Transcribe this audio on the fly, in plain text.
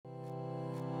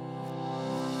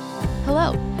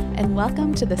Hello, and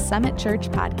welcome to the Summit Church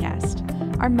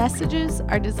podcast. Our messages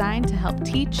are designed to help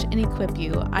teach and equip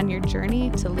you on your journey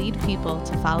to lead people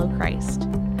to follow Christ.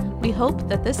 We hope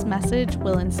that this message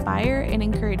will inspire and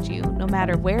encourage you no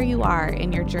matter where you are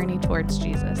in your journey towards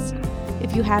Jesus.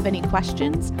 If you have any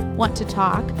questions, want to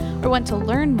talk, or want to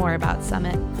learn more about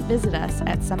Summit, visit us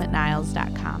at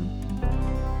summitniles.com.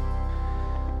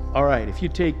 All right, if you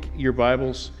take your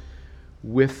Bibles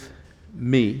with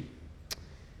me,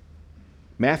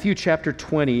 Matthew chapter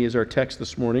 20 is our text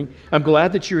this morning. I'm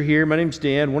glad that you're here. My name's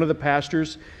Dan, one of the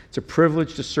pastors. It's a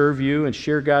privilege to serve you and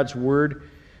share God's Word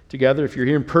together. If you're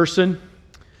here in person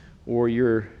or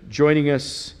you're joining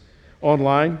us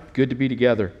online, good to be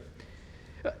together.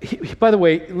 By the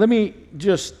way, let me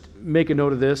just make a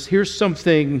note of this. Here's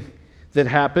something that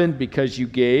happened because you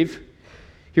gave.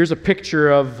 Here's a picture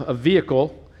of a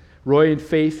vehicle. Roy and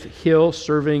Faith Hill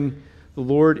serving the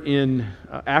Lord in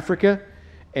Africa,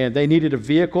 and they needed a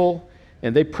vehicle,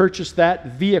 and they purchased that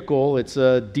vehicle. It's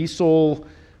a diesel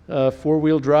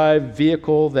four-wheel drive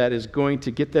vehicle that is going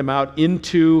to get them out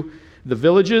into the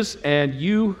villages, and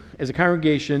you, as a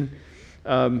congregation,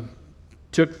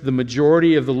 took the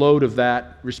majority of the load of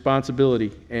that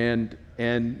responsibility and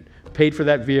paid for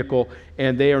that vehicle,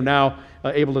 and they are now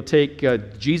able to take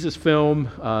Jesus Film,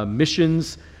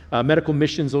 missions, medical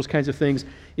missions, those kinds of things,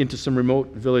 into some remote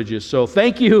villages. So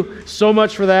thank you so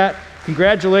much for that.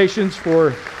 Congratulations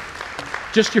for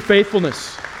just your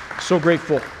faithfulness. So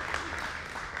grateful.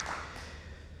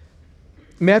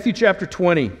 Matthew chapter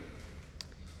 20.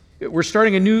 We're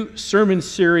starting a new sermon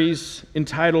series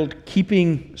entitled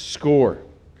Keeping Score.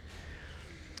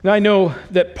 Now I know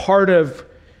that part of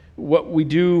what we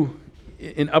do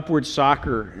in Upward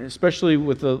Soccer, especially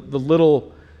with the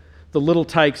little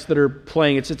tykes that are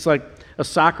playing, it's like a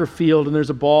soccer field, and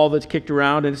there's a ball that's kicked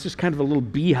around, and it's just kind of a little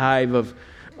beehive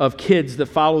of kids that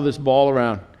follow this ball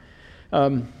around.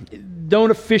 Don't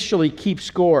officially keep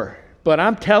score, but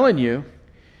I'm telling you,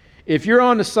 if you're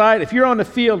on the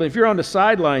field, if you're on the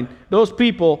sideline, those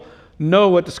people know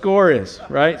what the score is,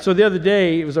 right? So the other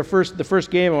day, it was the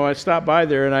first game, I stopped by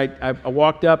there, and I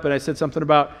walked up and I said something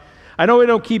about, I know we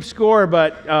don't keep score,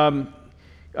 but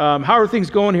how are things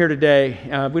going here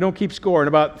today? We don't keep score. And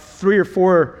about 3 or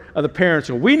 4 of the parents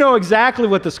go, we know exactly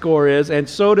what the score is, and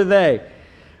so do they.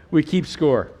 We keep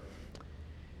score.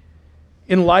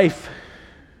 In life,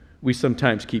 we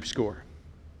sometimes keep score.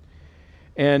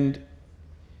 And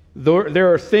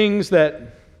there are things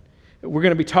that we're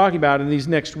going to be talking about in these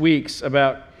next weeks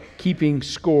about keeping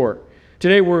score.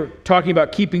 Today we're talking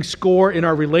about keeping score in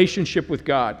our relationship with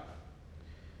God.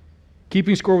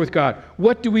 Keeping score with God.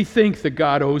 What do we think that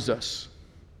God owes us?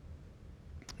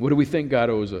 What do we think God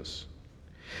owes us?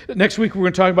 Next week we're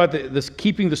going to talk about this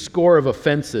keeping the score of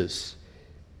offenses.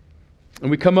 And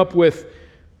we come up with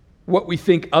what we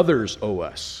think others owe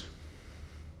us.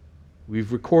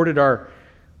 We've recorded our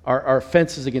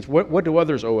offenses against what do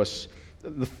others owe us.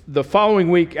 The following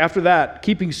week after that,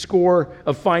 keeping score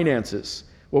of finances.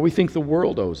 What we think the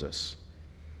world owes us.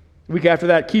 The week after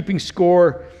that, keeping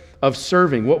score of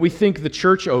serving, what we think the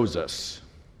church owes us.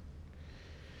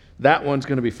 That one's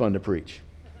going to be fun to preach.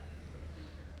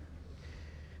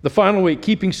 The final week,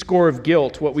 keeping score of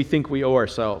guilt, what we think we owe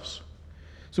ourselves.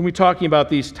 So we'll be talking about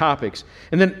these topics.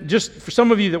 And then just for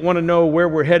some of you that want to know where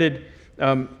we're headed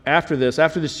after this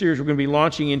series, we're going to be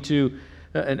launching into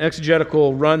an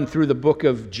exegetical run through the book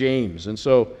of James. And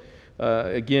so,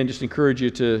 again, just encourage you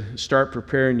to start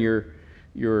preparing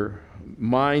your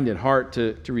mind and heart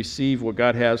to receive what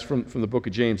God has from the book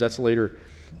of James. That's later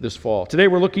this fall. Today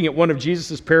we're looking at one of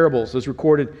Jesus' parables as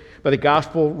recorded by the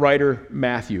gospel writer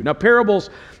Matthew. Now parables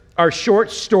are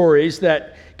short stories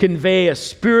that convey a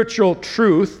spiritual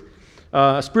truth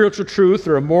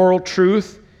or a moral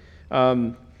truth,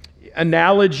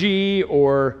 analogy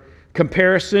or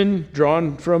comparison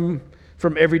drawn from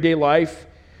everyday life.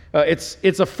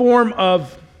 It's a form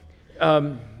of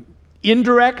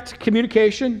indirect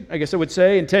communication, I guess I would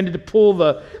say, intended to pull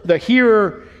the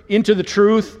hearer into the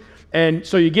truth. And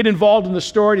so you get involved in the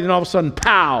story, and then all of a sudden,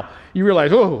 pow, you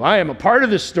realize, oh, I am a part of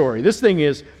this story. This thing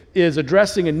is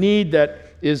addressing a need that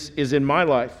is in my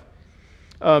life.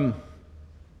 And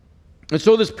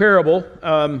so this parable,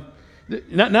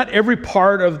 not every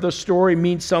part of the story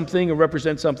means something or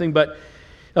represents something, but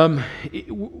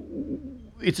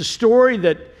it's a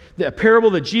story a parable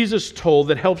that Jesus told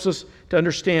that helps us to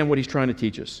understand what he's trying to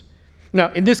teach us.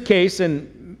 Now, in this case,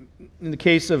 and in the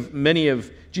case of many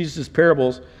of Jesus'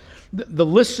 parables, the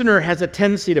listener has a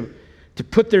tendency to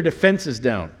put their defenses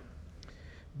down.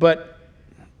 But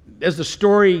as the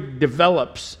story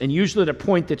develops, and usually at a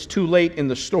point that's too late in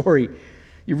the story,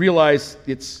 you realize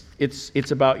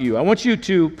it's about you. I want you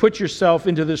to put yourself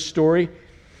into this story,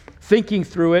 thinking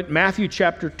through it. Matthew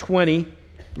chapter 20,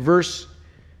 verse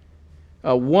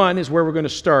 1 is where we're going to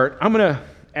start. I'm going to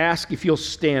ask if you'll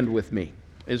stand with me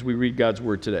as we read God's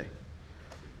word today.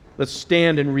 Let's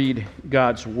stand and read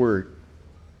God's word.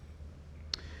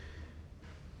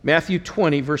 Matthew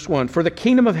 20, verse 1. For the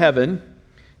kingdom of heaven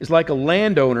is like a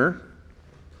landowner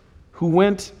who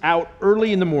went out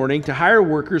early in the morning to hire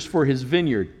workers for his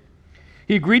vineyard.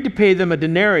 He agreed to pay them a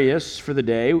denarius for the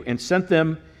day and sent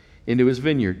them into his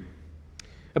vineyard.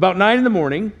 About 9 in the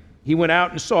morning, he went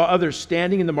out and saw others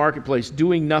standing in the marketplace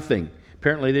doing nothing.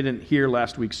 Apparently, they didn't hear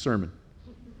last week's sermon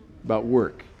about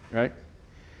work, right?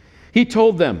 He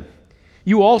told them,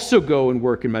 "You also go and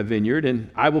work in my vineyard, and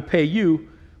I will pay you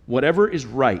whatever is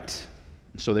right."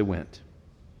 And so they went.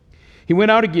 He went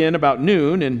out again about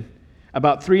noon and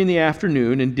about 3 in the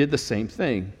afternoon and did the same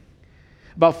thing.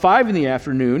 About 5 in the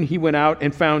afternoon, he went out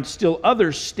and found still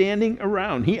others standing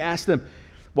around. He asked them,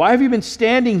 "Why have you been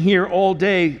standing here all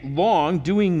day long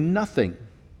doing nothing?"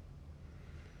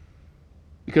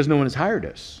 "Because no one has hired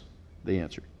us," they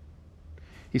answered.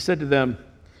 He said to them,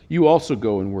 "You also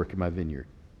go and work in my vineyard."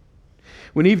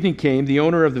 When evening came, the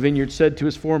owner of the vineyard said to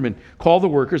his foreman, "Call the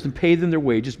workers and pay them their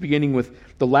wages, beginning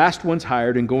with the last ones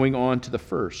hired and going on to the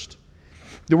first."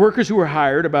 The workers who were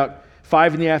hired about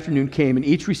 5 in the afternoon came, and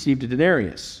each received a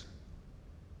denarius.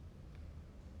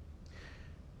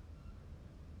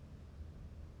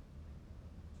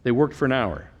 They worked for an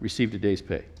hour, received a day's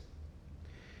pay.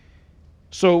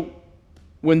 So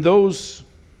when those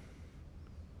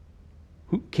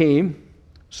came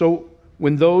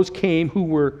who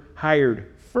were hired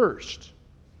first,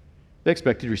 they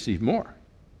expected to receive more.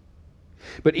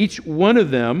 But each one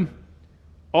of them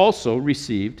also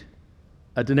received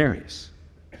a denarius.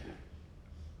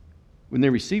 When they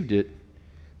received it,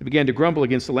 they began to grumble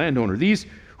against the landowner. "These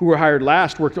who were hired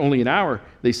last worked only an hour,"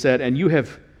 they said, "and you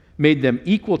have made them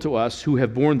equal to us who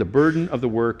have borne the burden of the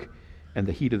work and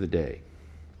the heat of the day."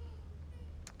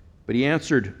 But he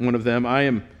answered one of them, "I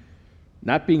am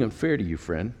not being unfair to you,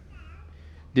 friend.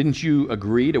 Didn't you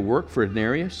agree to work for a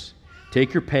denarius?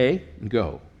 Take your pay and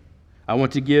go. I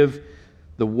want to give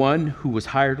the one who was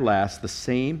hired last the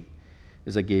same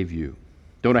as I gave you.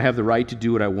 Don't I have the right to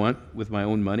do what I want with my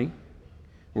own money?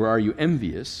 Or are you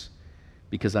envious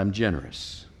because I'm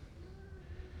generous?"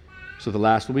 So the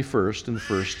last will be first, and the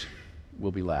first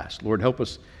will be last. Lord, help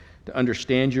us to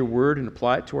understand your word and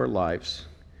apply it to our lives.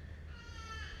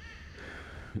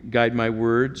 Guide my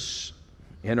words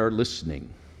and our listening.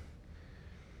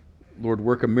 Lord,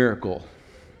 work a miracle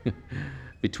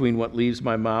between what leaves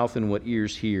my mouth and what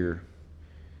ears hear,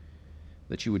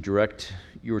 that you would direct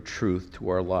your truth to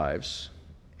our lives,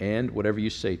 and whatever you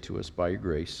say to us by your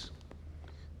grace,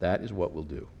 that is what we'll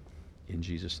do. In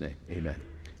Jesus' name, amen.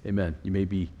 Amen. You may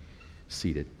be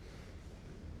seated.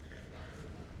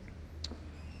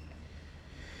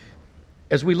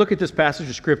 As we look at this passage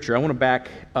of Scripture, I want to back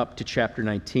up to chapter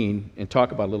 19 and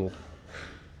talk about a little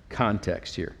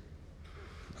context here.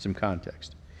 Some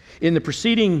context. In the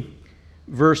preceding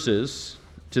verses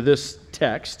to this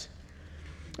text,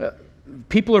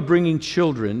 people are bringing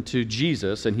children to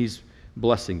Jesus, and he's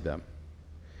blessing them.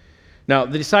 Now,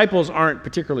 the disciples aren't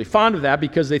particularly fond of that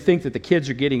because they think that the kids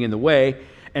are getting in the way,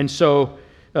 and so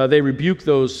they rebuke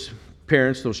those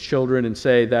parents, those children, and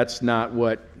say that's not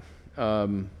what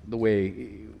the way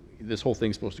this whole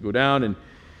thing's supposed to go down.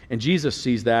 And Jesus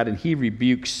sees that, and he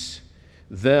rebukes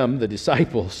them, the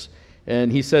disciples,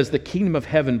 and he says the kingdom of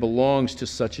heaven belongs to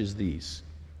such as these.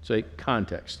 So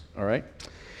context, all right?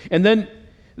 And then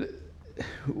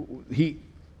he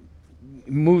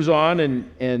moves on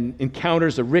and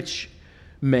encounters a rich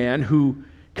man who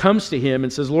comes to him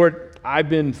and says, "Lord, I've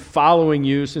been following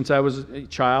you since I was a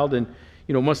child, and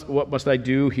what must I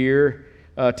do here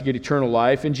to get eternal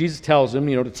life?" And Jesus tells him,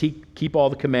 to keep all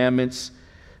the commandments.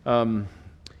 And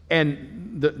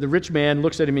the rich man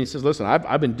looks at him and he says, "Listen,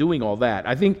 I've been doing all that."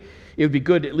 I think it would be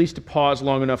good at least to pause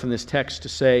long enough in this text to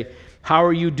say, how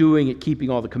are you doing at keeping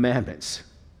all the commandments?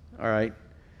 All right.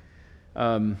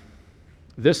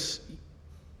 This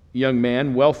young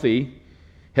man, wealthy,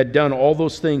 had done all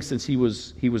those things since he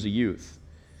was a youth.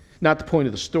 Not the point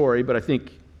of the story, but I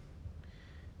think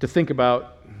to think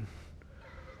about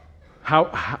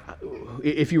how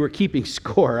if you were keeping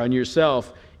score on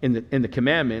yourself in the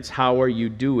commandments, how are you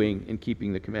doing in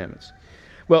keeping the commandments?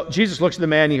 Well, Jesus looks at the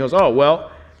man and he goes, "Oh,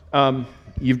 well,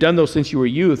 you've done those since you were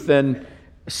youth, then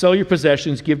sell your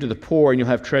possessions, give to the poor, and you'll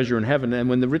have treasure in heaven." And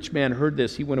when the rich man heard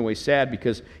this, he went away sad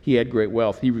because he had great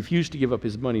wealth. He refused to give up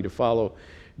his money to follow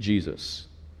Jesus.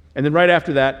 And then right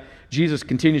after that, Jesus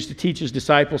continues to teach his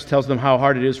disciples, tells them how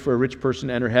hard it is for a rich person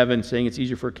to enter heaven, saying it's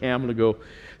easier for a camel to go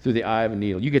through the eye of a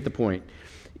needle. You get the point.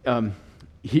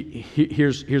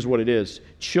 Here's what it is.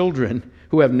 Children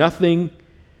who have nothing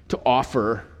to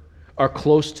offer are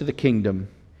close to the kingdom,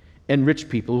 and rich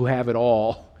people who have it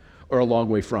all are a long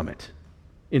way from it.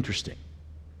 Interesting.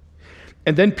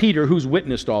 And then Peter, who's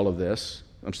witnessed all of this,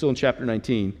 I'm still in chapter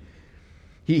 19,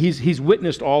 he's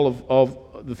witnessed all of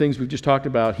the things we've just talked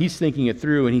about. He's thinking it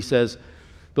through, and he says,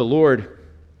 "But Lord,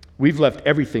 we've left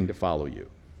everything to follow you.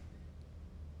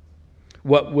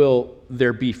 What will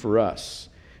there be for us?"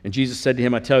 And Jesus said to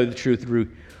him, "I tell you the truth,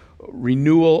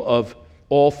 renewal of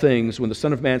all things, when the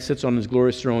Son of Man sits on his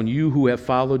glorious throne, you who have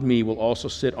followed me will also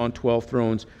sit on 12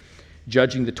 thrones,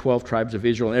 judging the 12 tribes of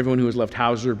Israel. And everyone who has left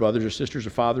houses or brothers or sisters or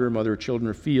father or mother or children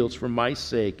or fields for my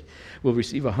sake will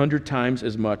receive 100 times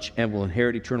as much and will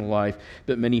inherit eternal life.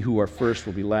 But many who are first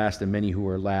will be last, and many who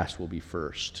are last will be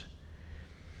first."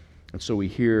 And so we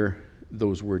hear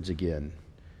those words again.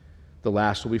 The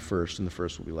last will be first, and the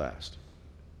first will be last.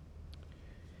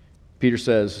 Peter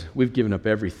says, "We've given up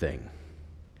everything."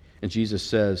 And Jesus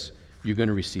says, "You're going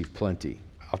to receive plenty.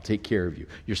 I'll take care of you.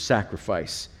 Your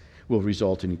sacrifice will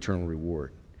result in eternal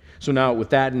reward." So now,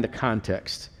 with that in the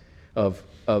context of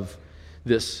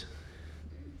this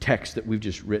text that we've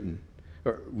just written,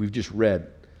 or we've just read,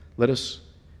 let us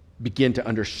begin to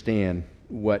understand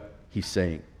what he's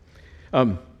saying.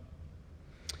 The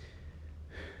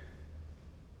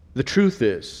truth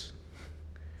is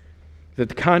that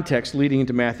the context leading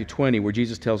into Matthew 20, where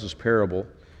Jesus tells this parable,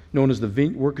 known as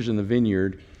the workers in the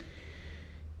vineyard,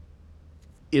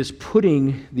 is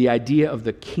putting the idea of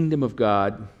the kingdom of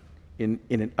God in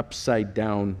an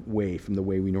upside-down way from the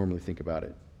way we normally think about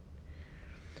it.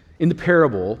 In the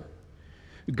parable,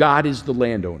 God is the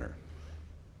landowner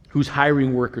who's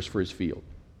hiring workers for his field.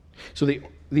 So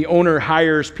the owner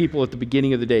hires people at the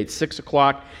beginning of the day. It's 6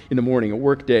 o'clock in the morning, a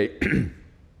work day,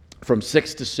 from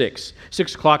 6 to 6.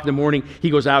 6 o'clock in the morning, he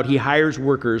goes out, he hires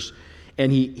workers,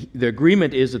 and the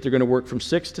agreement is that they're going to work from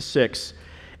 6 to 6,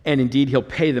 and indeed he'll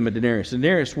pay them a denarius. A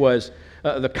denarius was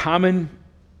the common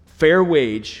fair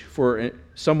wage for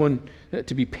someone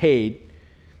to be paid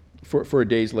for a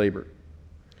day's labor.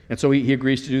 And so he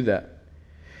agrees to do that.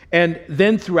 And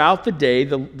then throughout the day,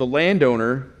 the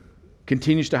landowner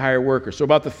continues to hire workers. So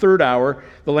about the third hour,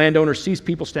 the landowner sees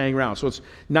people standing around. So it's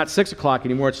not 6 o'clock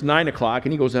anymore, it's 9 o'clock,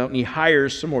 and he goes out and he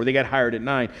hires some more. They got hired at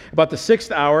 9. About the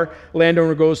 6th hour,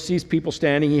 landowner goes, sees people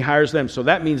standing, he hires them. So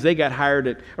that means they got hired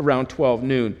at around 12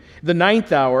 noon. The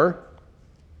 9th hour,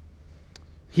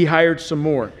 he hired some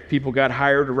more. People got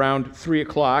hired around 3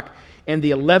 o'clock. And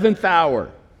the 11th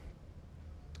hour,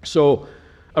 so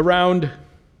around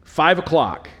 5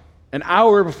 o'clock, an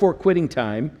hour before quitting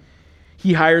time,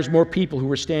 he hires more people who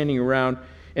were standing around,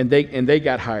 and they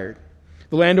got hired.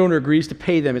 The landowner agrees to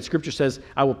pay them. And Scripture says,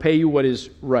 "I will pay you what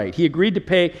is right." He agreed to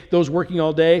pay those working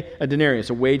all day a denarius,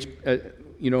 a wage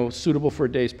suitable for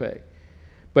a day's pay.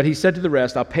 But he said to the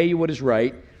rest, "I'll pay you what is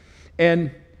right." And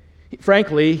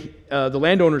frankly, the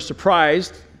landowner is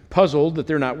surprised, puzzled that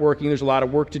they're not working. There's a lot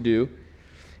of work to do.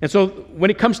 And so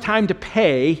when it comes time to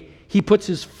pay, he puts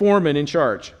his foreman in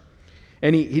charge.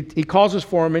 And he calls his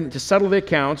foreman to settle the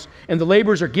accounts, and the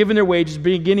laborers are given their wages,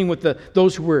 beginning with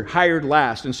those who were hired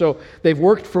last. And so they've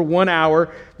worked for 1 hour,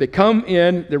 they come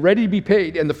in, they're ready to be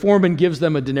paid, and the foreman gives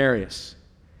them a denarius.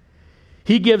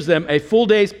 He gives them a full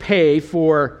day's pay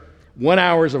for 1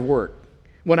 hour of work.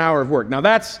 1 hour of work. Now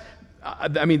that's,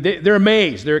 they're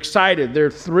amazed, they're excited,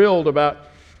 they're thrilled about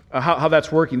how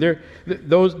that's working. They're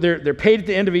paid at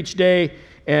the end of each day,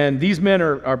 and these men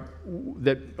are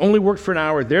that only worked for an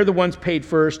hour, they're the ones paid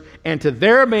first, and to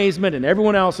their amazement and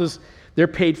everyone else's, they're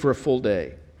paid for a full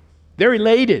day. They're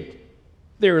elated.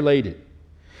 They're elated.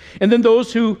 And then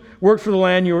those who work for the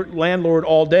landlord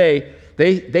all day,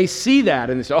 they see that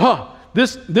and they say, "Oh,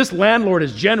 this landlord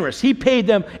is generous. He paid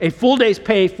them a full day's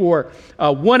pay for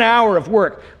 1 hour of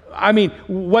work." I mean,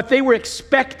 what they were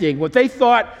expecting, what they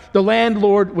thought the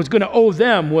landlord was going to owe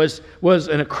them was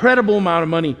an incredible amount of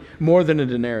money, more than a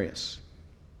denarius.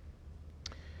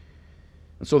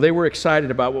 And so they were excited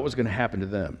about what was going to happen to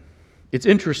them. It's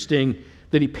interesting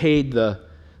that he paid the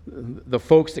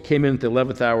folks that came in at the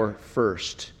 11th hour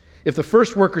first. If the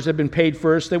first workers had been paid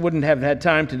first, they wouldn't have had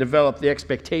time to develop the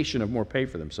expectation of more pay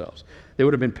for themselves. They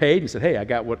would have been paid and said, "Hey, I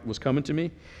got what was coming to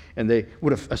me," and they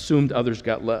would have assumed others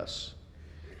got less.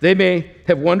 They may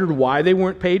have wondered why they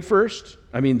weren't paid first.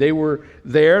 I mean, they were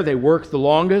there, they worked the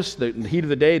longest, the heat of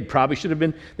the day, it probably should have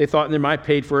been, they thought they might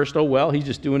paid first. Oh well, he's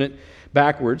just doing it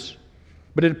backwards.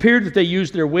 But it appeared that they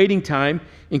used their waiting time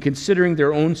in considering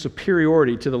their own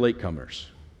superiority to the latecomers.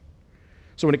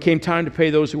 So when it came time to pay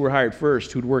those who were hired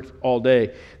first, who'd worked all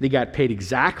day, they got paid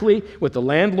exactly what the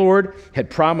landlord had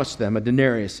promised them, a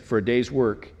denarius for a day's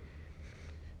work.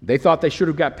 They thought they should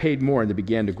have got paid more, and they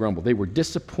began to grumble. They were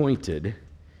disappointed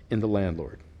in the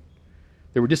landlord.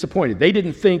 They were disappointed. They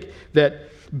didn't think that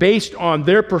based on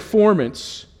their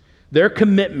performance, their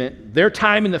commitment, their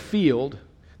time in the field,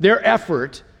 their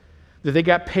effort, that they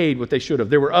got paid what they should have.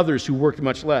 There were others who worked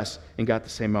much less and got the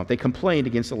same amount. They complained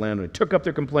against the landlord, took up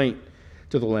their complaint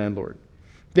to the landlord.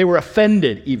 They were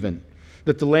offended even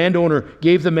that the landowner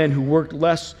gave the men who worked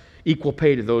less equal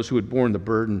pay to those who had borne the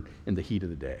burden in the heat of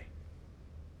the day.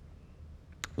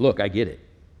 Look, I get it.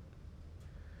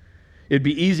 It'd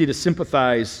be easy to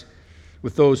sympathize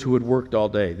with those who had worked all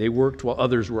day. They worked while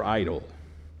others were idle.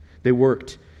 They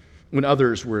worked when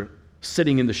others were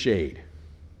sitting in the shade.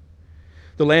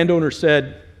 The landowner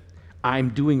said, I'm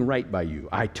doing right by you.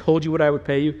 I told you what I would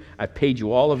pay you. I paid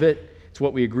you all of it. It's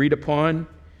what we agreed upon.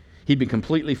 He'd been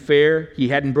completely fair. He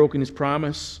hadn't broken his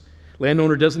promise.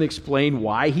 Landowner doesn't explain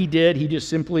why he did. He just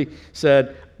simply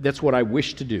said, that's what I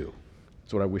wish to do.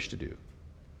 That's what I wish to do.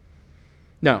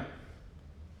 Now,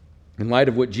 in light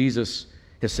of what Jesus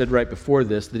has said right before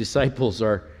this, the disciples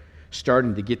are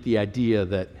starting to get the idea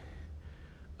that,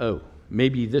 oh,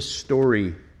 maybe this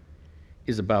story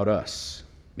is about us.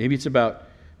 Maybe it's about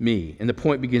me. And the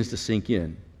point begins to sink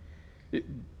in.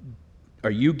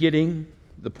 Are you getting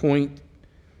the point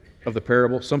of the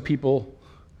parable? Some people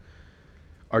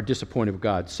are disappointed with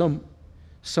God. Some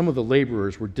of the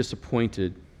laborers were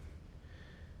disappointed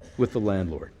with the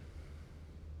landlord.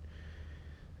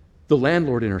 The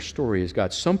landlord in our story is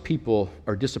God. Some people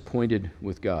are disappointed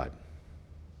with God.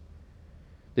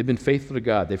 They've been faithful to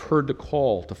God. They've heard the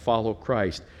call to follow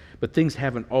Christ, but things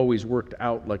haven't always worked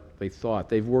out like they thought.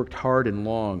 They've worked hard and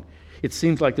long. It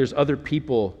seems like there's other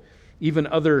people, even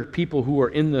other people who are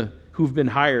who've been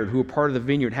hired, who are part of the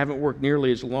vineyard, haven't worked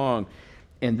nearly as long,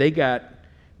 and they got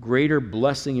greater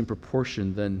blessing in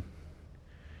proportion than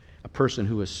a person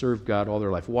who has served God all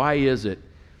their life. Why is it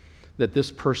that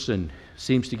this person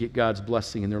seems to get God's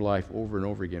blessing in their life over and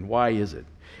over again? Why is it?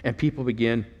 And people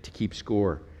begin to keep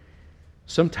score.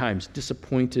 Sometimes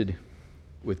disappointed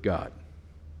with God.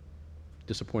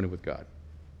 Disappointed with God.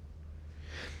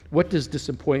 What does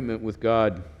disappointment with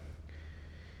God,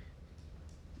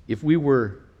 if we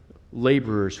were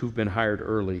laborers who've been hired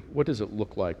early, what does it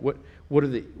look like? What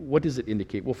does it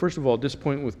indicate? Well, first of all,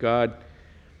 disappointment with God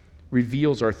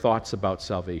reveals our thoughts about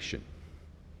salvation.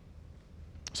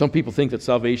 Some people think that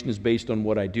salvation is based on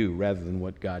what I do rather than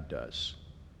what God does.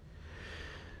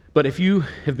 But if you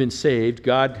have been saved,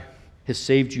 God has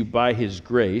saved you by His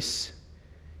grace.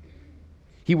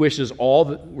 He wishes all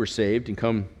that were saved and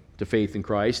come to faith in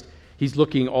Christ. He's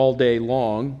looking all day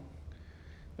long,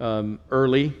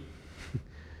 early,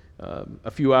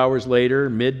 a few hours later,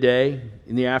 midday,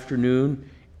 in the afternoon,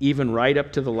 even right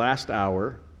up to the last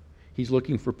hour. He's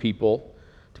looking for people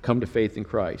to come to faith in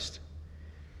Christ.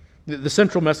 The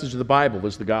central message of the Bible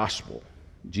is the gospel.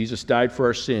 Jesus died for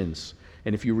our sins.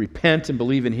 And if you repent and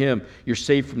believe in Him, you're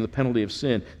saved from the penalty of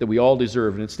sin that we all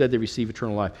deserve. And instead, they receive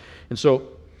eternal life. And so,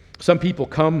 some people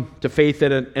come to faith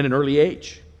at an early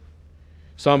age.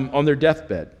 Some on their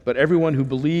deathbed. But everyone who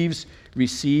believes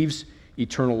receives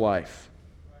eternal life.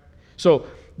 So,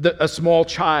 a small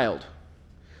child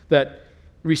that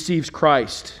receives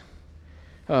Christ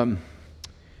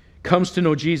comes to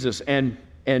know Jesus and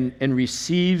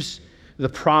receives the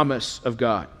promise of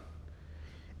God.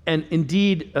 And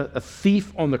indeed, a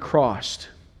thief on the cross,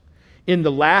 in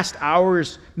the last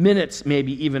hours, minutes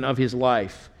maybe even of his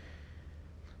life,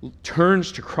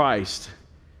 turns to Christ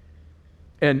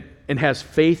and has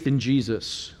faith in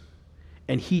Jesus,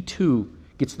 and he too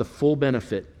gets the full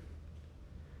benefit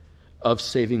of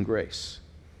saving grace.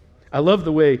 I love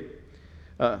the way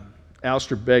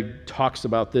Alistair Begg talks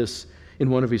about this in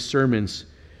one of his sermons,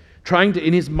 trying to,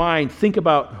 in his mind, think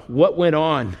about what went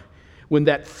on when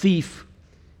that thief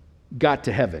got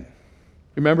to heaven.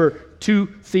 Remember, two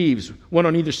thieves, one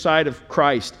on either side of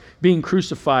Christ, being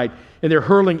crucified, and they're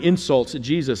hurling insults at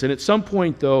Jesus. And at some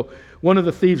point, though, one of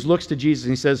the thieves looks to Jesus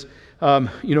and he says,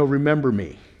 remember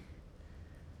me.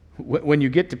 When you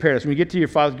get to paradise, when you get to your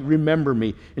Father, remember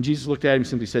me. And Jesus looked at him and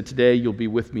simply said, today you'll be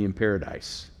with me in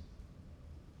paradise.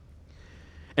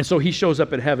 And so he shows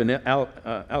up at heaven.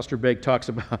 Alistair Begg talks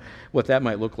about what that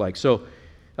might look like. So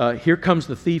here comes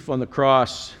the thief on the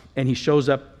cross, and he shows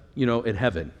up, at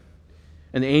heaven.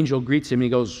 And the angel greets him, and he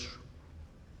goes,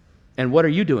 and what are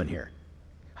you doing here?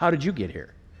 How did you get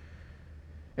here?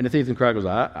 And the thief in the crowd goes,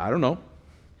 I don't know.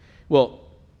 Well,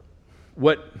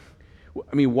 why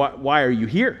are you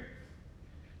here?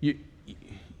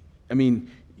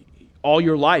 All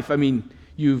your life,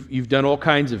 you've done all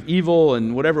kinds of evil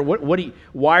and whatever.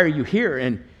 Why are you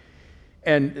here?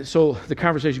 And so the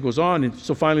conversation goes on, and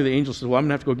so finally the angel says, well, I'm going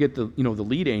to have to go get the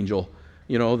lead angel,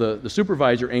 the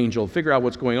supervisor angel, figure out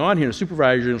what's going on here. The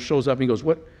supervisor shows up and he goes,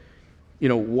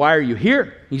 why are you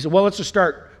here? He said, well, let's just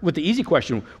start with the easy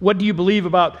question. What do you believe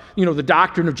about, the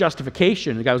doctrine of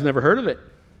justification? The guy was never heard of it.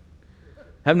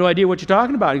 I have no idea what you're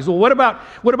talking about. He goes, well, what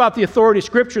about the authority of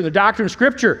Scripture, the doctrine of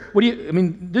Scripture?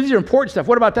 These are important stuff.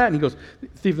 What about that? And he goes,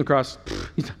 thief on the cross,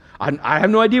 I have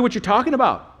no idea what you're talking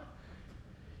about.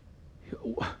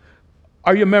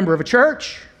 Are you a member of a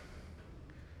church?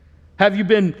 Have you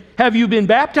been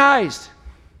baptized?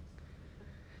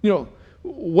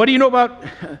 What do you know about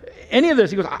any of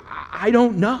this? He goes, I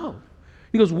don't know.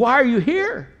 He goes, why are you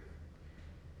here?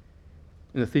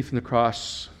 And the thief on the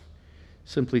cross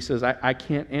simply says, I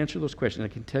can't answer those questions. I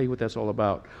can tell you what that's all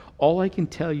about. All I can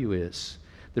tell you is,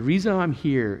 the reason I'm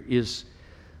here is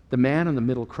the man on the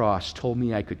middle cross told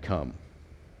me I could come.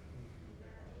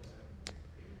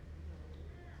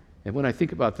 And when I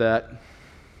think about that,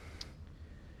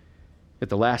 at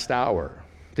the last hour,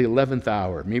 the 11th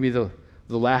hour, maybe the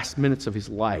last minutes of his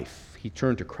life, he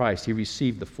turned to Christ. He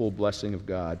received the full blessing of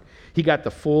God. He got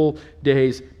the full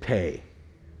day's pay.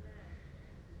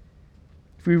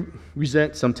 If we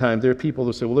resent sometimes, there are people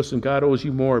that say, well, listen, God owes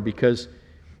you more because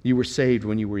you were saved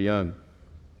when you were young.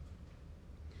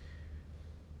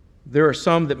 There are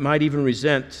some that might even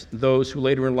resent those who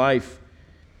later in life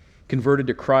converted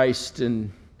to Christ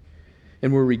and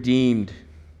were redeemed.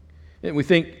 And we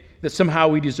think that somehow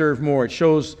we deserve more. It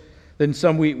shows that in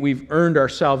some we've earned our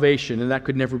salvation, and that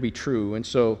could never be true. And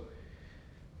so,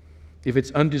 if it's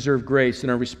undeserved grace,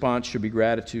 then our response should be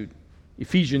gratitude.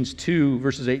 Ephesians 2,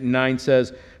 verses 8 and 9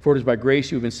 says, for it is by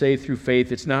grace you have been saved through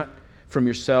faith. It's not from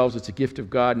yourselves, it's a gift of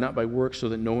God, not by works, so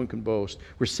that no one can boast.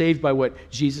 We're saved by what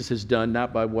Jesus has done,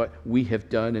 not by what we have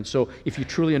done. And so, if you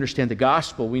truly understand the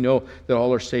gospel, we know that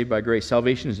all are saved by grace.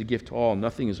 Salvation is a gift to all,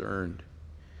 nothing is earned.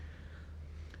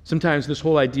 Sometimes this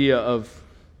whole idea of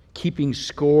keeping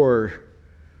score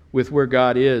with where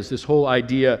God is, this whole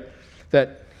idea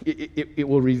that it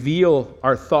will reveal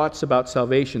our thoughts about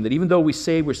salvation, that even though we're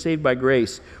saved by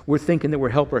grace, we're thinking that we're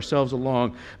helping ourselves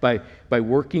along by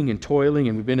working and toiling,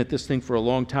 and we've been at this thing for a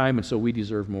long time, and so we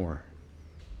deserve more.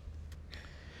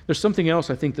 There's something else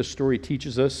I think this story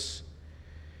teaches us.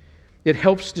 It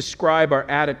helps describe our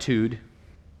attitude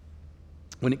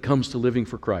when it comes to living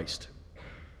for Christ.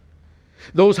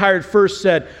 Those hired first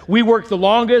said, we worked the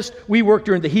longest, we worked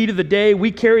during the heat of the day,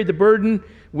 we carried the burden,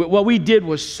 what we did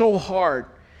was so hard.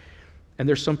 And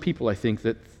there's some people, I think,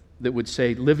 that would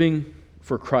say living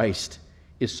for Christ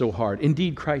is so hard.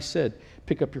 Indeed, Christ said,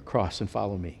 pick up your cross and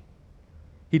follow me.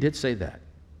 He did say that.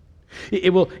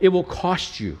 It will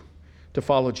cost you to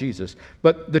follow Jesus.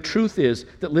 But the truth is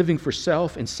that living for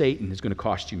self and Satan is going to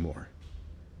cost you more.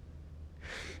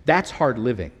 That's hard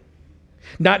living.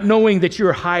 Not knowing that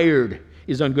you're hired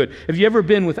is ungood. Have you ever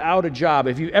been without a job?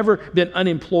 Have you ever been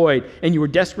unemployed and you were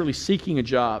desperately seeking a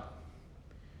job?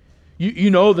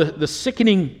 You know the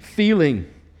sickening feeling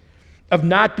of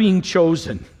not being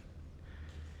chosen.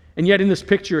 And yet in this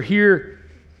picture here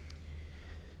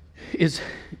is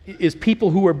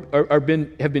people who have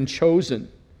been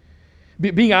chosen.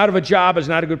 Being out of a job is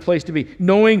not a good place to be.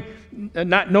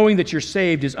 Not knowing that you're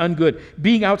saved is ungood.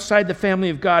 Being outside the family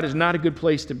of God is not a good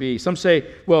place to be. Some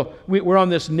say, well, we're on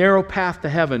this narrow path to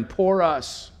heaven. Poor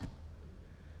us.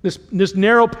 This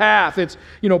narrow path, it's,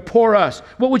 poor us.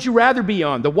 What would you rather be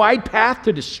on? The wide path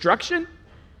to destruction?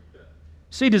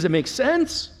 See, does it make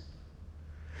sense?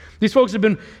 These folks have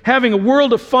been having a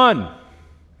world of fun.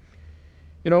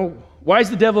 Why's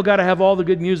the devil got to have all the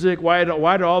good music? Why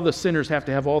do all the sinners have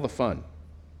to have all the fun?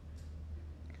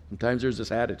 Sometimes there's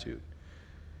this attitude.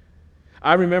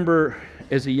 I remember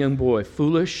as a young boy,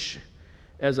 foolish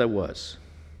as I was,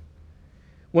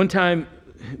 one time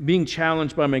being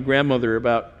challenged by my grandmother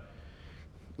about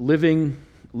living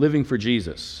for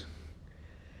Jesus.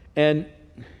 And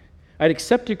I'd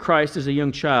accepted Christ as a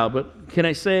young child, but can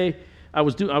I say I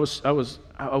was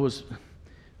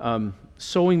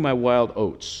sowing my wild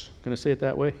oats. Can I say it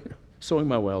that way? Sowing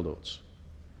my wild oats.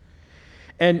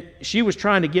 And she was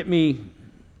trying to get me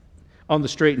on the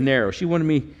straight and narrow. She wanted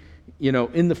me,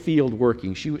 in the field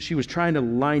working. She was trying to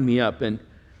line me up. And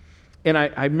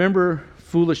I remember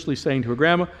foolishly saying to her,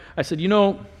 Grandma, I said,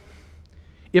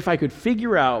 if I could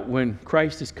figure out when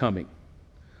Christ is coming,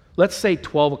 let's say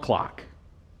 12 o'clock,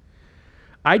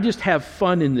 I just have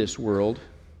fun in this world,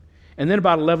 and then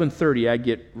about 11:30 I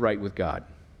get right with God.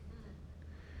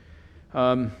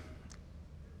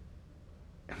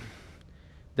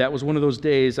 That was one of those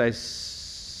days I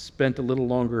spent a little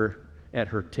longer at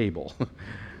her table.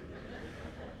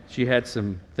 She had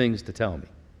some things to tell me.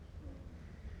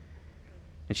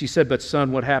 And she said, but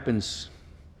son, what happens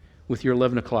with your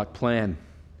 11 o'clock plan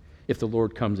if the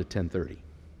Lord comes at 10:30?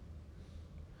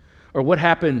 Or what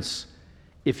happens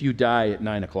if you die at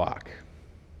 9 o'clock?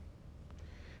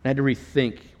 And I had to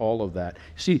rethink all of that.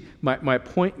 See, my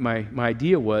point, my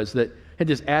idea was that I had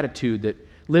this attitude that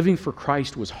living for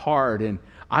Christ was hard, and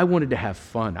I wanted to have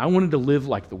fun. I wanted to live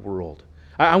like the world.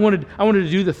 I wanted to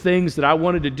do the things that I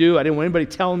wanted to do. I didn't want anybody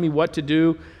telling me what to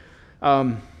do.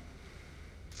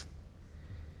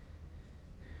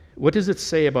 What does it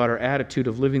say about our attitude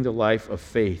of living the life of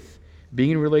faith,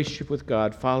 being in relationship with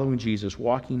God, following Jesus,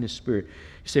 walking in His Spirit?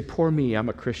 You say, poor me, I'm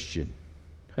a Christian.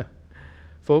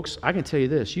 Folks, I can tell you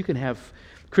this.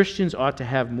 Christians ought to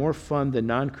have more fun than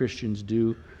non-Christians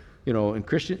do. You know, and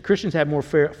Christians have more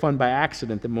fun by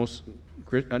accident than most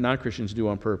non-Christians do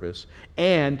on purpose.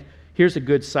 And here's a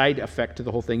good side effect to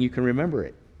the whole thing. You can remember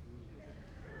it.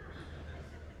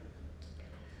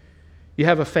 You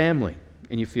have a family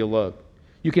and you feel loved.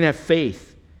 You can have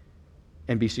faith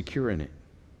and be secure in it.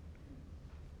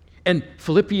 And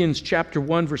Philippians chapter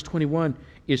 1, verse 21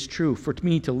 is true. For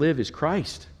me to live is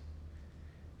Christ,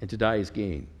 and to die is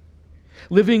gain.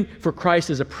 Living for Christ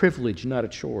is a privilege, not a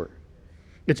chore.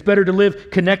 It's better to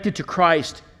live connected to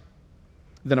Christ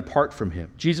than apart from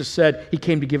Him. Jesus said He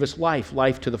came to give us life,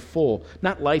 life to the full,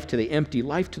 not life to the empty,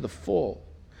 life to the full.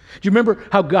 Do you remember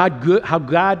how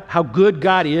good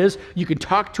God is? You can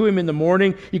talk to Him in the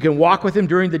morning. You can walk with Him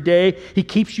during the day. He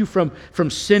keeps you from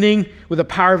sinning with the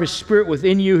power of His Spirit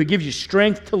within you. He gives you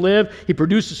strength to live. He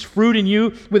produces fruit in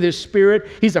you with His Spirit.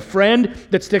 He's a friend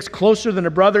that sticks closer than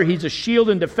a brother. He's a shield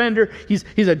and defender. He's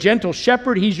a gentle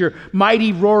shepherd. He's your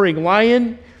mighty roaring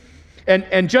lion.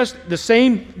 And just the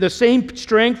same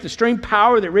strength, the same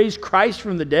power that raised Christ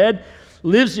from the dead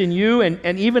lives in you.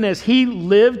 And even as He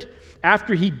lived,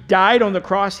 after He died on the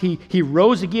cross, He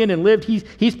rose again and lived.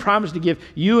 He's promised to give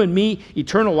you and me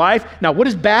eternal life. Now, what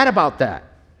is bad about that?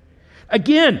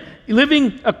 Again,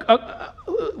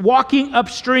 walking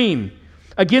upstream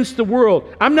against the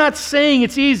world. I'm not saying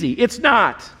it's easy. It's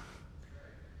not.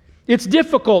 It's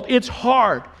difficult. It's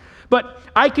hard. But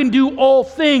I can do all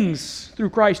things through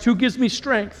Christ who gives me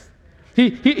strength.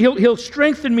 He'll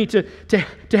strengthen me to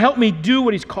help me do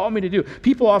what He's called me to do.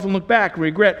 People often look back and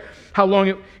regret how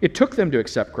long it took them to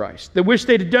accept Christ. They wish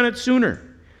they'd have done it sooner.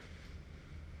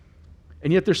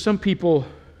 And yet there's some people,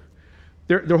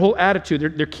 their whole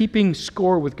attitude, they're keeping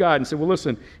score with God and say, well,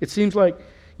 listen, it seems like,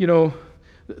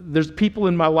 there's people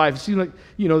in my life, it seems like,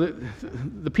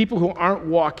 the people who aren't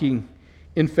walking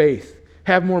in faith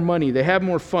have more money, they have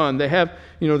more fun, they have,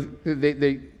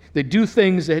 they do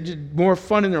things that have more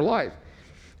fun in their life.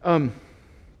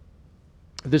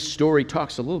 This story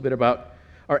talks a little bit about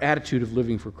our attitude of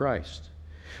living for Christ.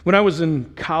 When I was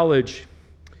in college,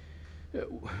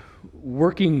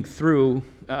 working through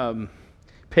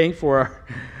paying for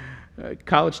our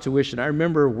college tuition, I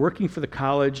remember working for the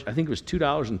college, I think it was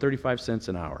 $2.35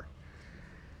 an hour.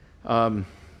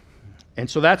 And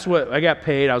so that's what I got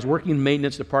paid. I was working in the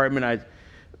maintenance department. I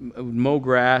would mow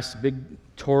grass, big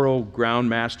Toro ground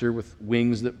master with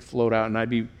wings that float out, and I'd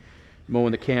be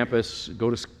mowing the campus, go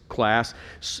to class.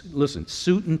 Listen,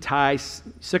 suit and tie,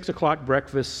 6 o'clock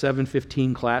breakfast,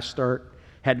 7:15 class start,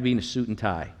 had to be in a suit and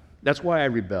tie. That's why I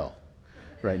rebel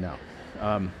right now.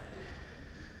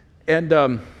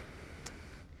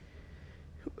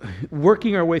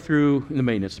 Working our way through the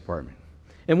maintenance department.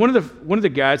 And one of the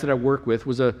guys that I worked with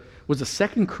was a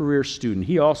second career student.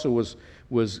 He also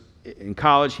was in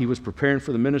college. He was preparing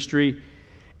for the ministry,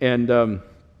 and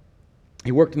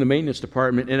he worked in the maintenance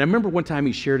department. And I remember one time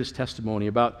he shared his testimony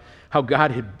about how God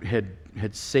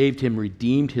had saved him,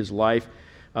 redeemed his life.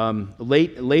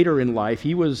 Later in life,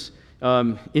 he was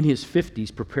in his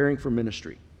 50s preparing for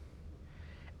ministry.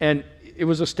 And it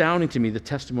was astounding to me, the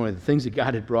testimony, the things that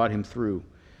God had brought him through.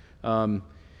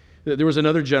 There was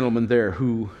another gentleman there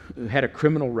who had a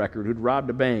criminal record, who'd robbed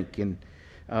a bank, and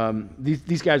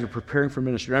these guys were preparing for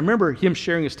ministry. I remember him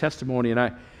sharing his testimony, and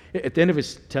at the end of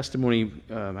his testimony,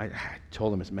 I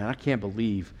told him, man, I can't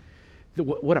believe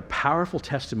what a powerful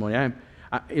testimony.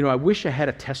 I wish I had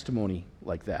a testimony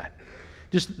like that.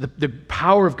 Just the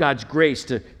power of God's grace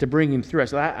to bring him through. I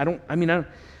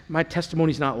said, my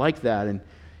testimony's not like that. And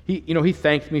he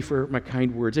thanked me for my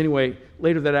kind words. Anyway,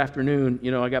 later that afternoon,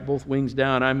 I got both wings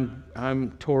down.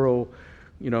 I'm Toro,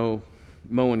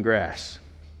 mowing grass.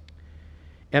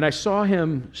 And I saw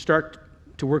him start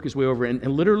to work his way over and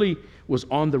literally was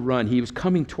on the run. He was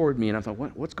coming toward me, and I thought,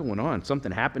 what's going on?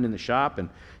 Something happened in the shop, and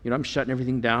I'm shutting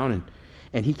everything down,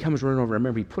 and he comes running over. I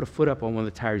remember he put a foot up on one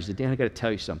of the tires. He said, Dan, I got to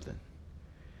tell you something.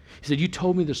 He said, you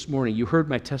told me this morning, you heard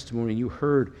my testimony, you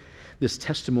heard this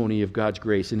testimony of God's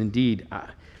grace. And indeed,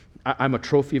 I'm a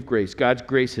trophy of grace. God's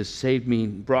grace has saved me,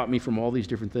 brought me from all these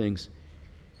different things.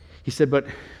 He said, but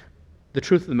the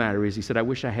truth of the matter is, he said, I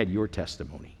wish I had your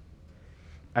testimony.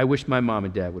 I wish my mom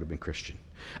and dad would have been Christian.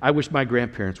 I wish my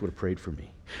grandparents would have prayed for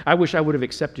me. I wish I would have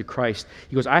accepted Christ.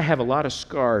 He goes, I have a lot of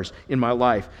scars in my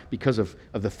life because of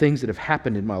the things that have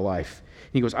happened in my life.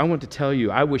 He goes, I want to tell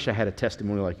you, I wish I had a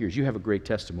testimony like yours. You have a great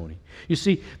testimony. You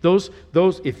see, those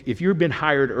if you've been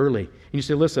hired early, and you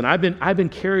say, listen, I've been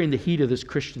carrying the heat of this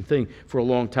Christian thing for a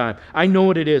long time. I know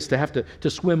what it is to have to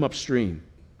swim upstream.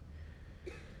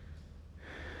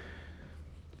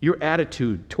 Your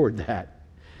attitude toward that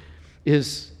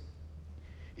is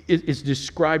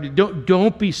described.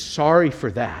 Don't be sorry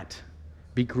for that.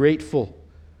 Be grateful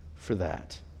for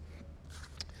that.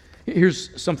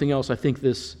 Here's something else I think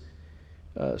this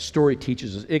story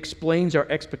teaches us. It explains our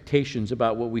expectations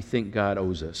about what we think God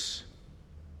owes us.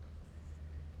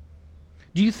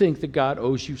 Do you think that God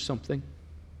owes you something?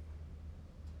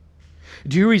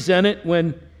 Do you resent it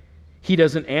when He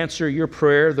doesn't answer your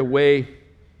prayer the way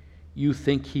you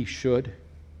think He should?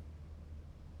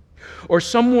 Or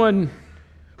someone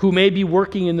who may be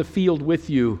working in the field with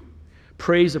you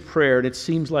prays a prayer, and it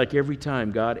seems like every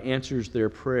time God answers their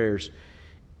prayers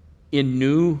in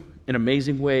new and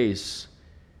amazing ways,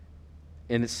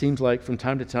 and it seems like from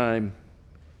time to time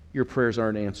your prayers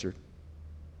aren't answered.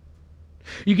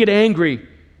 You get angry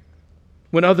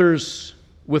when others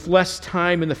with less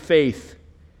time in the faith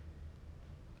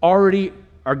already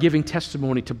are giving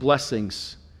testimony to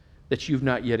blessings that you've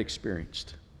not yet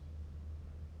experienced.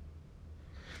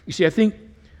 You see, I think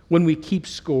when we keep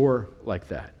score like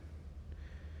that,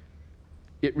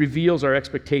 it reveals our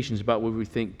expectations about what we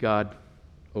think God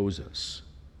owes us.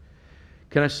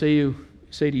 Can I say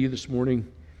to you this morning,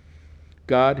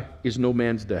 God is no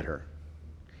man's debtor.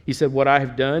 He said, what I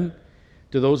have done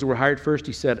to those who were hired first,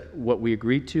 He said, what we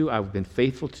agreed to, I've been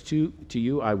faithful to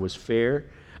you, I was fair,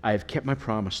 I have kept my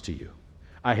promise to you.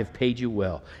 I have paid you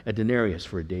well, a denarius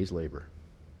for a day's labor.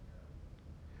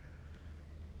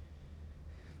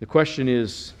 The question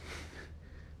is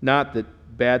not that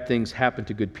bad things happen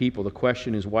to good people. The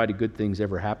question is, why do good things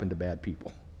ever happen to bad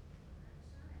people?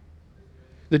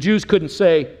 The Jews couldn't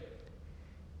say,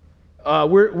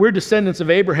 we're descendants of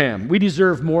Abraham. We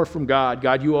deserve more from God.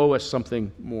 God, you owe us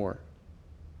something more.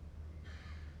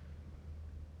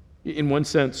 In one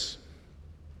sense,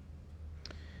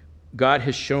 God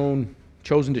has chosen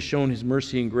to show His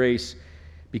mercy and grace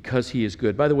because He is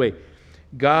good. By the way,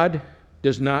 God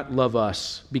does not love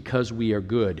us because we are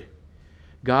good.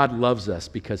 God loves us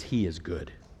because He is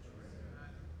good.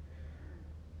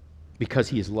 Because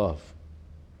He is love.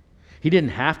 He didn't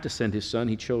have to send His Son,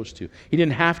 He chose to. He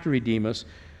didn't have to redeem us.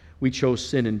 We chose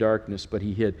sin and darkness, but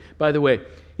He hid. By the way,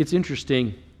 it's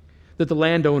interesting that the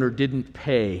landowner didn't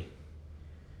pay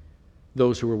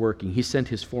those who were working. He sent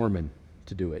his foreman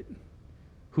to do it.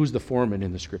 Who's the foreman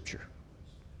in the Scripture?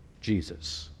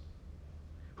 Jesus.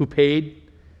 Who paid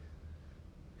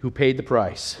the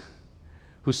price,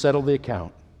 who settled the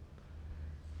account.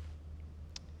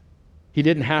 He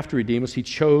didn't have to redeem us. He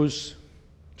chose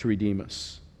to redeem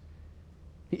us.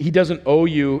 He doesn't owe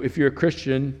you, if you're a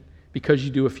Christian, because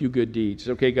you do a few good deeds.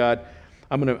 Okay, God,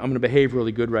 I'm going to behave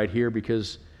really good right here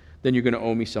because then you're going to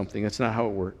owe me something. That's not how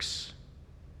it works.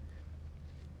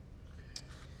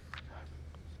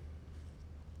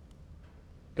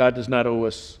 God does not owe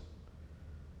us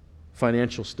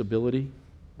financial stability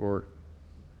or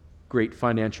great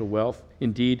financial wealth.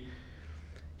 Indeed,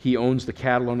 He owns the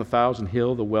cattle on 1,000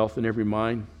 hill, the wealth in every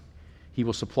mine. He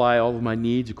will supply all of my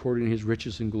needs according to His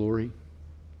riches and glory.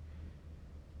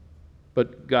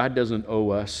 But God doesn't owe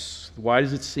us. Why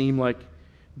does it seem like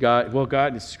God,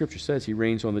 the Scripture says He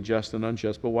reigns on the just and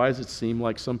unjust, but why does it seem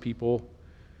like some people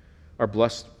are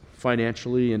blessed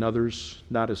financially and others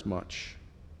not as much?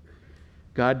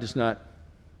 God does not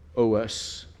owe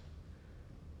us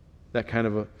that kind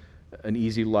of an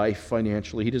easy life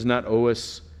financially. He does not owe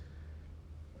us.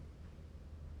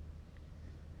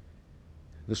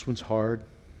 This one's hard.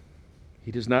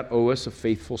 He does not owe us a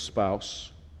faithful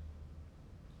spouse.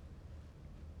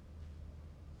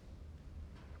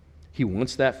 He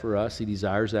wants that for us. He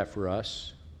desires that for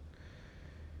us.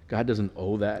 God doesn't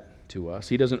owe that to us.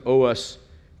 He doesn't owe us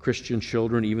Christian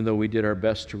children, even though we did our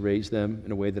best to raise them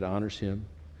in a way that honors Him.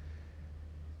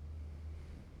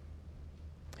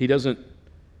 He doesn't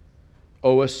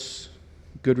owe us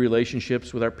good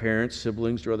relationships with our parents,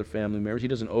 siblings, or other family members. He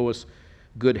doesn't owe us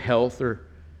good health or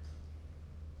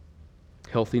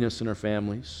healthiness in our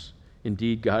families.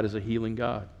 Indeed, God is a healing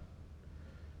God.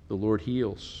 The Lord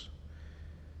heals.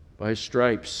 By his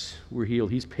stripes we're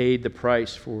healed. He's paid the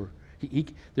price for...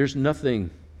 there's nothing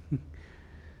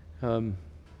in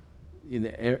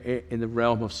the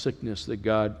realm of sickness that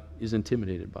God is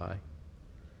intimidated by.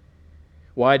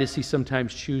 Why does he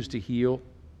sometimes choose to heal?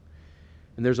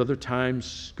 And there's other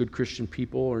times good Christian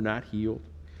people are not healed.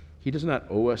 He does not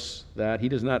owe us that. He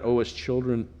does not owe us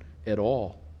children at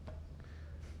all.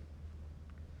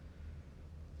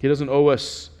 He doesn't owe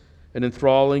us an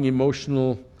enthralling,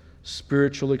 emotional,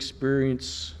 spiritual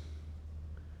experience.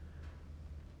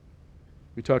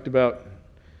 We talked about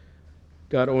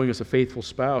God owing us a faithful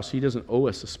spouse. He doesn't owe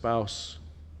us a spouse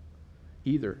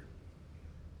either.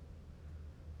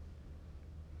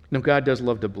 Now, God does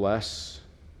love to bless,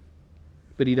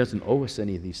 but he doesn't owe us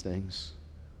any of these things.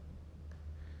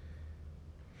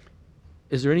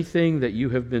 Is there anything that you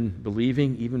have been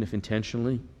believing, even if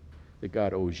intentionally, that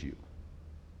God owes you?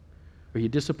 Are you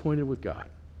disappointed with God?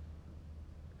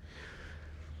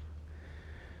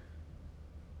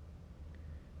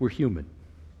 We're human.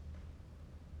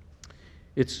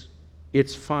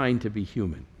 It's fine to be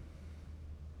human.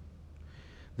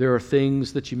 There are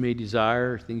things that you may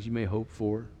desire, things you may hope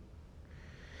for,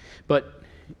 but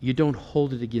you don't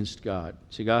hold it against God.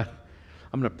 Say, God,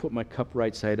 I'm going to put my cup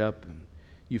right side up, and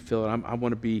you fill it. I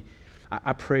want to be.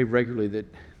 I pray regularly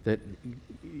that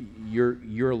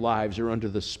your lives are under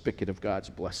the spigot of God's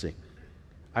blessing.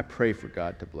 I pray for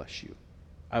God to bless you.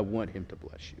 I want him to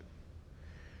bless you.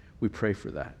 We pray for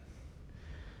that.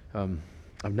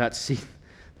 I've not seen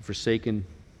the forsaken,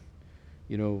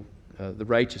 the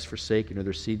righteous forsaken or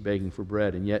their seed begging for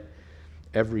bread, and yet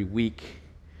every week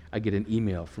I get an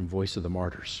email from Voice of the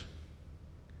Martyrs.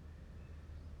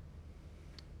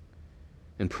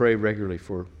 And pray regularly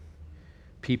for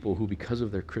people who, because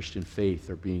of their Christian faith,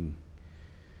 are being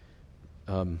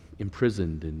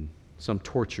imprisoned, and some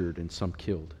tortured, and some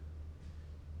killed.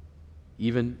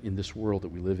 Even in this world that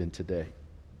we live in today.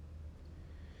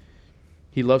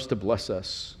 He loves to bless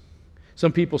us.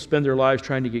 Some people spend their lives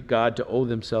trying to get God to owe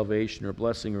them salvation or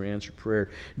blessing or answer prayer.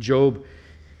 Job,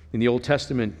 in the Old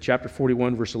Testament, chapter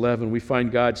 41, verse 11, we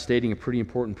find God stating a pretty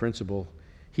important principle.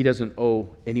 He doesn't owe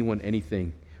anyone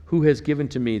anything. Who has given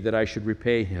to me that I should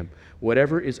repay him?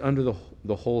 Whatever is under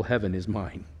the whole heaven is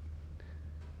mine.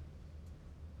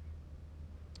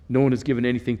 No one has given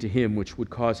anything to him which would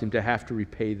cause him to have to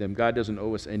repay them. God doesn't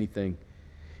owe us anything.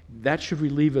 That should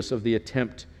relieve us of the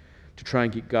attempt to try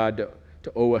and get God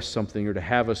to owe us something, or to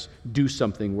have us do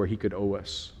something where he could owe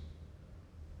us.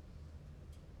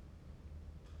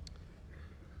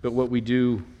 But what we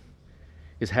do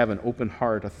is have an open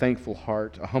heart, a thankful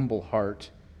heart, a humble heart.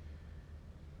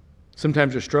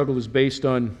 Sometimes our struggle is based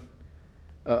on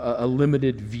a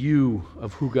limited view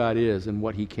of who God is and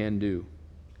what he can do.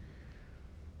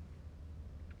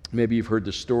 Maybe you've heard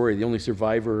the story. The only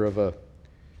survivor of a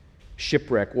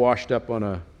shipwreck washed up on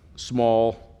a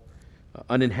small,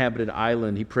 uninhabited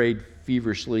island. He prayed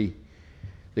feverishly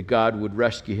that God would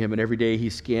rescue him, and every day he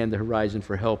scanned the horizon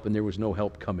for help, and there was no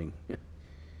help coming.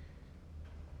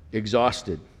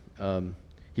 Exhausted,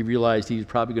 he realized he was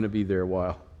probably going to be there a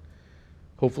while.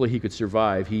 Hopefully he could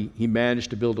survive. He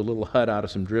managed to build a little hut out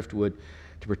of some driftwood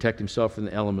to protect himself from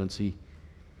the elements. He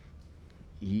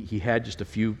had just a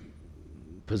few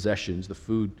possessions, the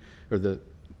food, or the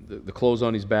clothes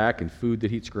on his back, and food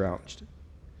that he'd scrounged.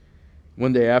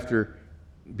 One day, after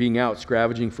being out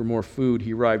scavenging for more food,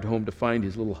 he arrived home to find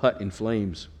his little hut in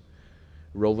flames,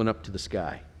 rolling up to the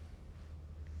sky.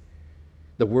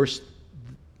 The worst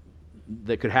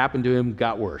that could happen to him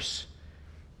got worse.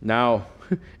 Now,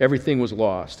 everything was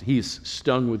lost. He's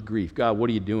stung with grief. God, what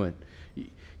are you doing?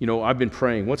 I've been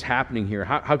praying. What's happening here?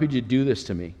 How could you do this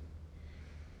to me?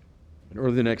 And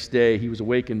early the next day, he was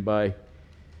awakened by,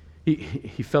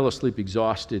 he fell asleep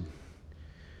exhausted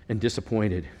and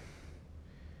disappointed.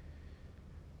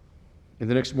 And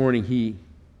the next morning, he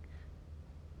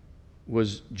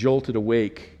was jolted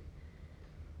awake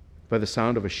by the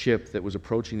sound of a ship that was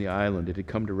approaching the island. It had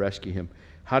come to rescue him.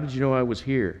 How did you know I was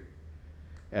here?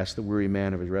 Asked the weary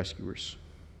man of his rescuers.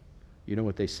 You know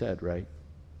what they said, right?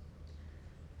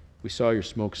 We saw your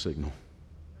smoke signal.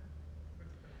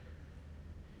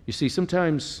 You see,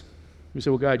 sometimes we say,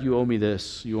 well, God, you owe me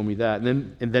this, you owe me that,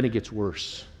 and then it gets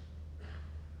worse.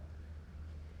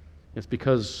 It's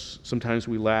because sometimes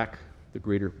we lack the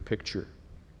greater picture.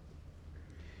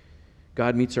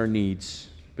 God meets our needs,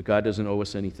 but God doesn't owe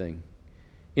us anything.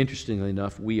 Interestingly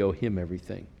enough, we owe him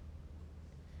everything.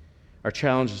 Our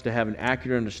challenge is to have an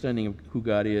accurate understanding of who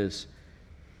God is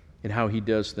and how he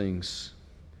does things.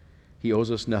 He owes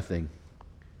us nothing.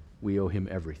 We owe him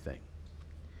everything.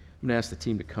 I'm going to ask the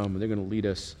team to come, and they're going to lead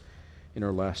us in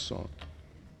our last song.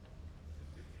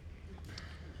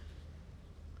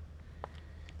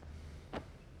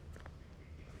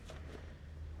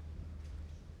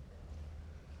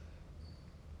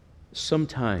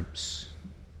 sometimes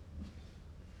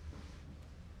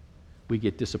we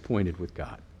get disappointed with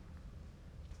God.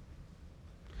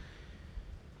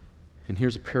 And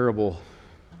here's a parable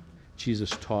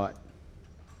Jesus taught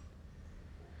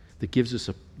that gives us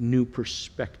a new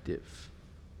perspective.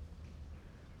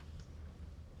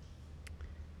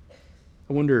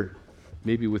 I wonder,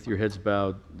 maybe with your heads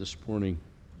bowed this morning,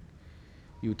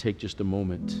 you would take just a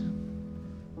moment.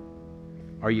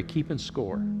 Are you keeping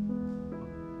score?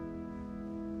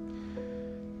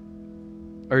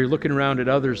 Are you looking around at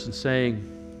others and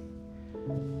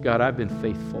saying, God, I've been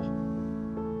faithful.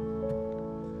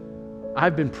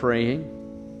 I've been praying.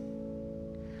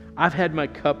 I've had my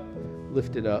cup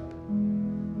lifted up.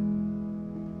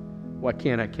 Why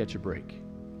can't I catch a break?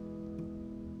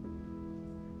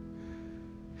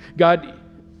 God,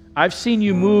 I've seen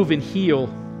you move and heal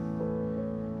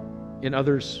in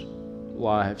others'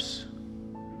 lives.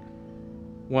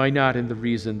 Why not in the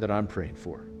reason that I'm praying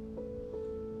for?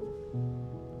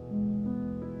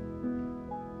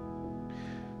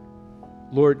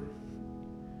 Lord,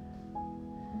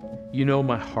 you know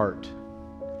my heart,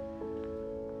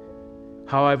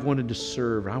 how I've wanted to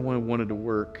serve, how I wanted to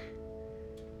work.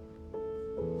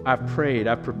 I've prayed,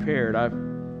 I've prepared, and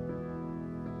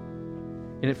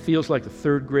it feels like the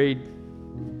third grade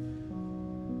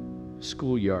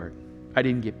schoolyard. I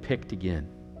didn't get picked again.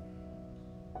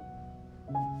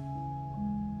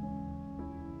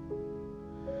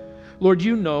 Lord,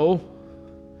 you know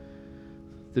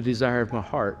the desire of my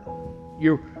heart.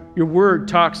 Your word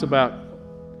talks about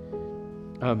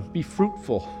be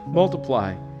fruitful,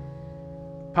 multiply,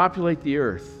 populate the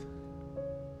earth.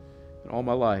 And all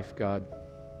my life, God,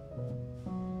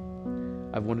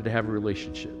 I've wanted to have a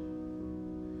relationship,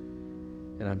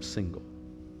 and I'm single.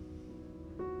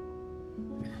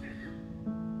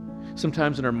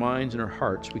 Sometimes in our minds and our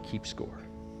hearts, we keep score.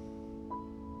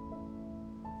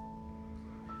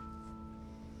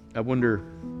 I wonder,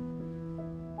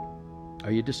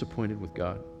 are you disappointed with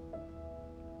God?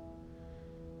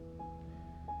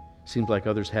 Seems like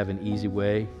others have an easy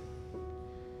way,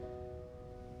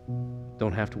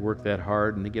 don't have to work that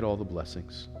hard, and they get all the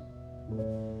blessings.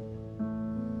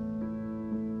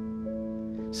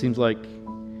 Seems like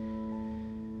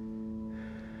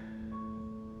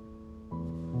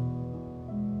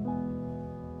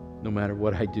no matter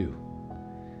what I do,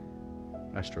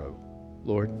 I struggle.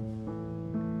 Lord,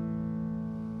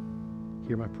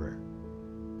 hear my prayer.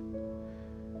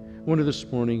 I wonder this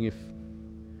morning if,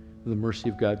 with the mercy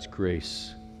of God's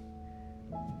grace,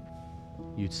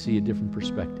 you'd see a different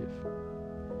perspective.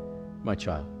 My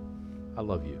child, I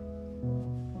love you.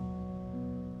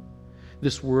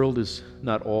 This world is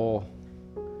not all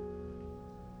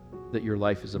that your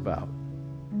life is about.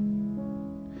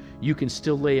 You can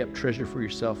still lay up treasure for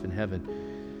yourself in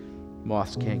heaven.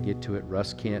 Moths can't get to it,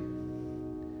 rust can't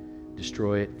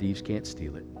destroy it, thieves can't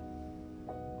steal it.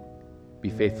 Be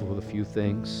faithful with a few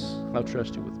things, I'll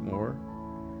trust you with more.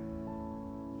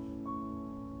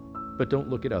 But don't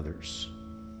look at others.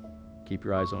 Keep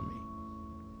your eyes on me.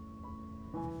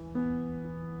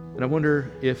 And I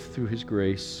wonder if through His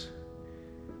grace,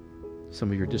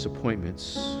 some of your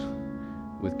disappointments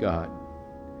with God,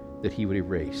 that He would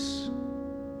erase.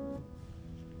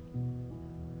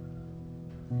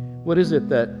 What is it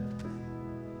that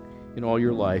in all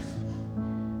your life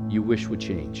you wish would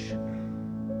change?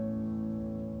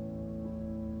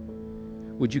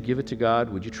 Would you give it to God?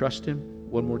 Would you trust Him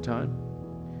one more time?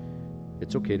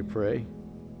 It's okay to pray.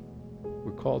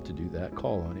 We're called to do that.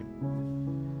 Call on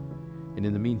Him. And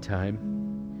in the meantime,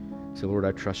 say, Lord,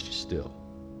 I trust you still.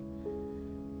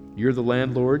 You're the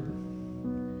landlord.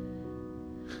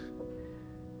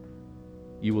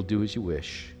 You will do as you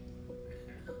wish.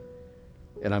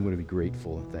 And I'm going to be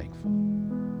grateful and thankful.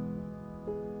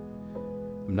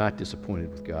 I'm not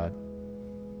disappointed with God.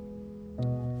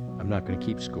 I'm not going to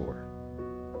keep score.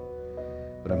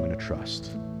 But I'm going to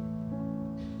trust.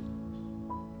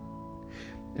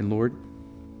 And Lord,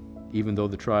 even though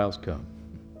the trials come,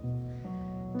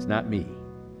 it's not me,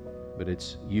 but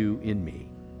it's you in me.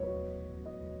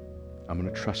 I'm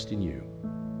going to trust in you.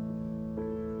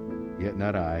 Yet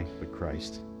not I, but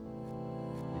Christ.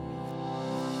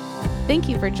 Thank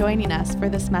you for joining us for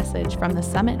this message from the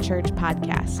Summit Church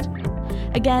podcast.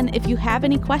 Again, if you have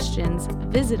any questions,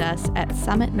 visit us at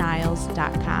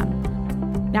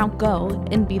summitniles.com. Now go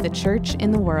and be the church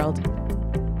in the world.